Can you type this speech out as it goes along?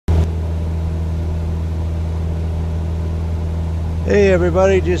Hey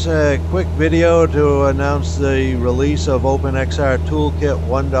everybody, just a quick video to announce the release of OpenXR Toolkit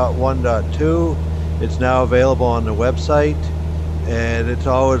 1.1.2. It's now available on the website, and it's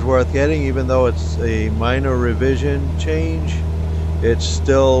always worth getting. Even though it's a minor revision change, it's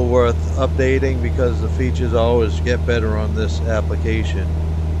still worth updating because the features always get better on this application.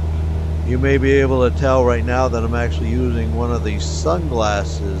 You may be able to tell right now that I'm actually using one of the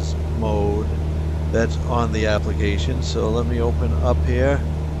sunglasses mode that's on the application. So let me open up here,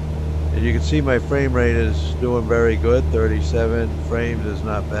 and you can see my frame rate is doing very good. 37 frames is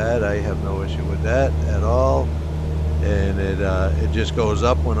not bad. I have no issue with that at all, and it just goes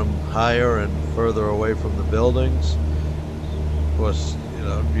up when I'm higher and further away from the buildings. Of course,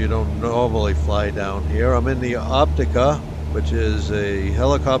 you don't normally fly down here. I'm in the Optica, which is a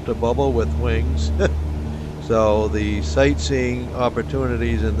helicopter bubble with wings. So the sightseeing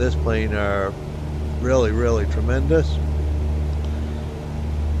opportunities in this plane are really tremendous,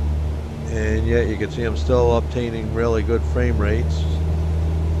 and yet you can see I'm still obtaining really good frame rates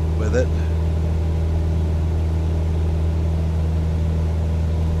with it.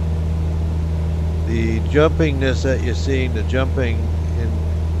 The jumpingness that you're seeing, that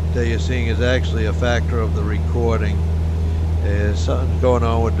you're seeing is actually a factor of the recording. There's something going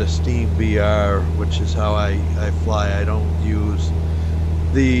on with the SteamVR, which is how I fly. I don't use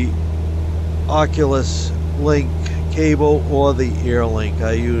the Oculus Link cable or the Airlink.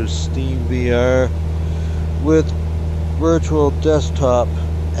 I use SteamVR with Virtual Desktop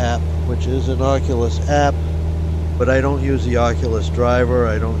app, which is an Oculus app, but I don't use the Oculus Driver.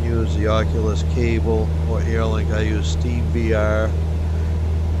 I don't use the Oculus cable or Airlink. I use SteamVR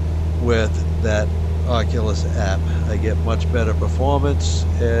with that Oculus app. I get much better performance.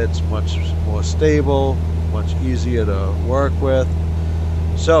 It's much more stable, much easier to work with.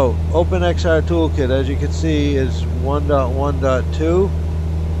 So, OpenXR Toolkit, as you can see, is 1.1.2.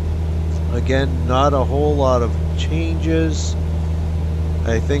 Again, not a whole lot of changes.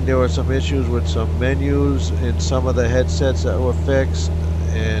 I think there were some issues with some menus in some of the headsets that were fixed,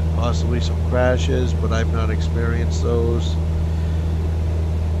 and possibly some crashes, but I've not experienced those.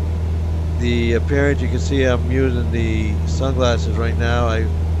 The appearance, you can see I'm using the sunglasses right now. I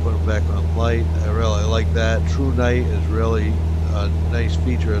put them back on light. I really like that. True Night is really a nice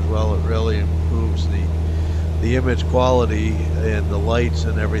feature as well. It really improves the image quality and the lights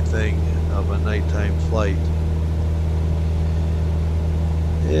and everything of a nighttime flight.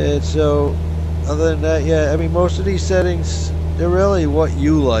 And so, other than that, yeah, I mean, most of these settings, they're really what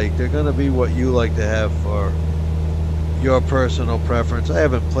you like. They're going to be what you like to have for your personal preference. I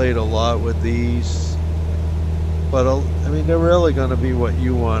haven't played a lot with these, but I mean, they're really going to be what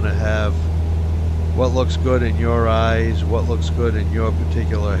you want to have. What looks good in your eyes, what looks good in your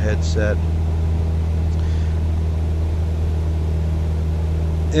particular headset.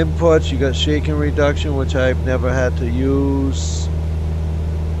 Inputs, you got shaking reduction, which I've never had to use.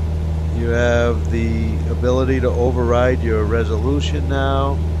 You have the ability to override your resolution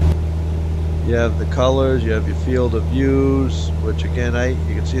now. You have the colors, you have your field of views, which again,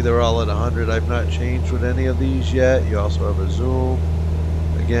 you can see they're all at 100. I've not changed with any of these yet. You also have a zoom.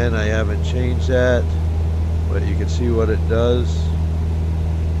 Again, I haven't changed that, but you can see what it does.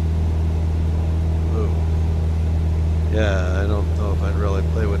 Ooh. Yeah, I don't know if I'd really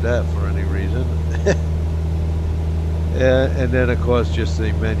play with that for any reason. Yeah, and then of course just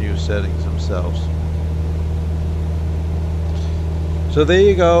the menu settings themselves. So there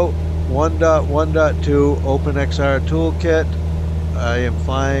you go, 1.1.2 OpenXR Toolkit. I am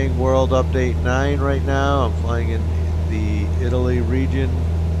flying World Update 9 right now. I'm flying in the Italy region.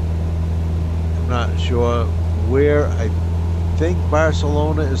 I'm not sure where. I think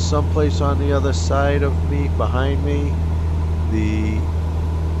Barcelona is someplace on the other side of me, behind me.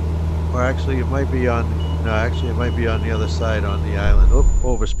 Or actually it might be on, no, actually it might be on the other side on the island. Oop,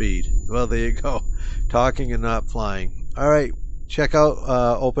 overspeed. Well, there you go. Talking and not flying. Alright, check out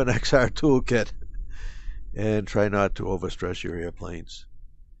OpenXR Toolkit and try not to overstress your airplanes.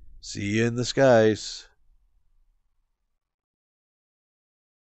 See you in the skies.